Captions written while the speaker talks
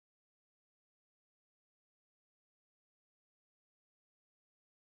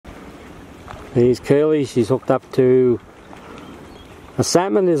Here's Keeleigh, she's hooked up to a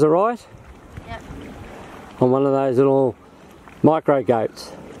salmon, is it right? Yep. On one of those little micro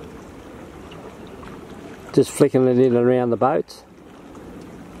goats. Just flicking it in and around the boats.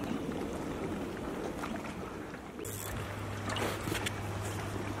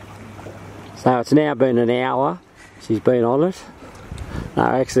 So it's now been an hour she's been on it. No,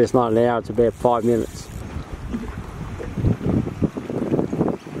 actually it's not an hour, it's about 5 minutes.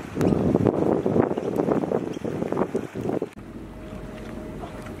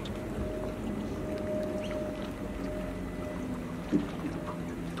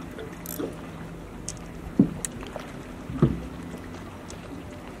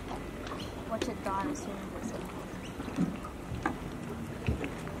 Watch it die as soon as it's in.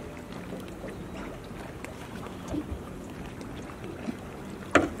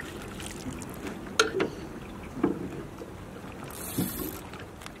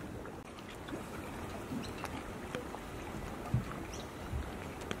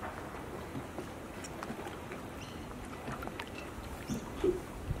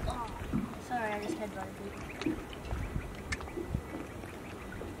 Sorry, I just headbutted you.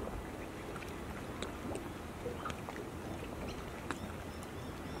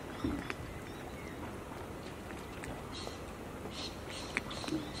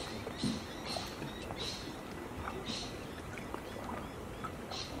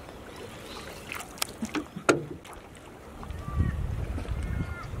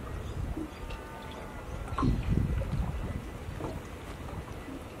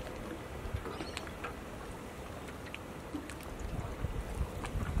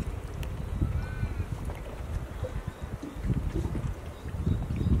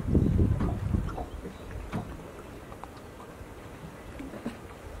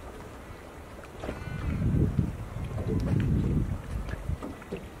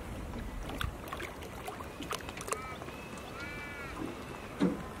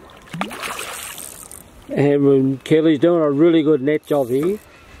 And Keeleigh's doing a really good net job here.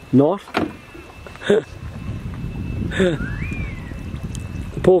 Not. The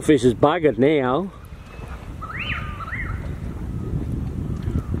poor fish is buggered now.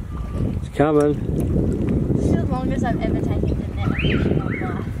 It's coming. This is the longest I've ever taken to net a fish in my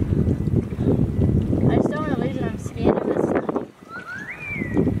life. I just don't want to lose it, I'm scared of this stuff.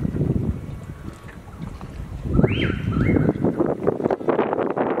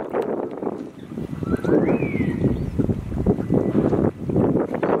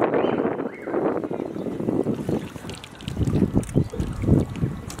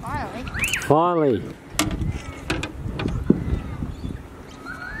 Finally.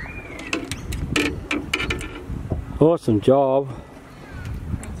 Awesome job.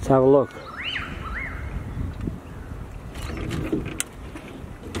 Let's have a look.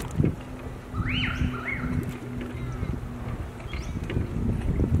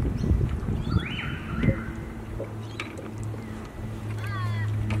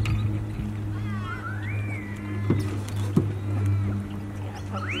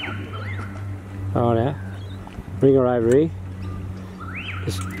 Oh, now, bring her over here.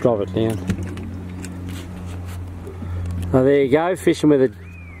 Just drop it down. Oh, there you go, fishing with a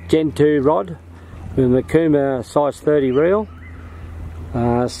Gen 2 rod with an Okuma size 30 reel,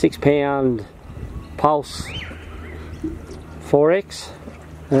 6 pound pulse 4X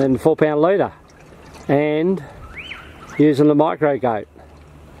and 4 pound leader, and using the micro goat.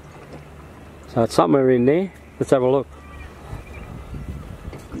 So it's somewhere in there. Let's have a look.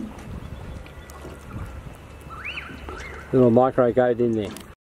 Little micro goat in there.